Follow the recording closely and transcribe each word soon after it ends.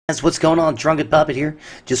What's going on? Drunken Puppet here.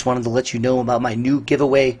 Just wanted to let you know about my new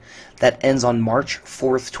giveaway that ends on March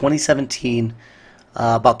 4th, 2017.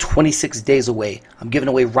 About 26 days away. I'm giving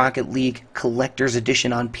away Rocket League Collector's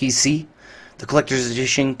Edition on PC. The Collector's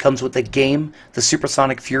Edition comes with the game, the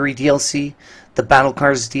Supersonic Fury DLC, the Battle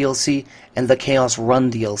Cars DLC, and the Chaos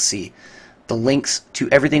Run DLC. The links to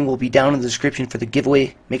everything will be down in the description for the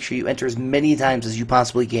giveaway. Make sure you enter as many times as you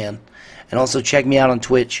possibly can. And also check me out on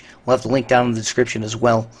Twitch. We'll have the link down in the description as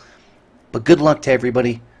well. But good luck to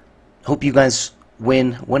everybody. Hope you guys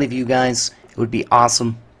win. One of you guys. It would be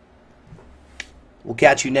awesome. We'll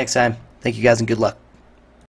catch you next time. Thank you guys and good luck.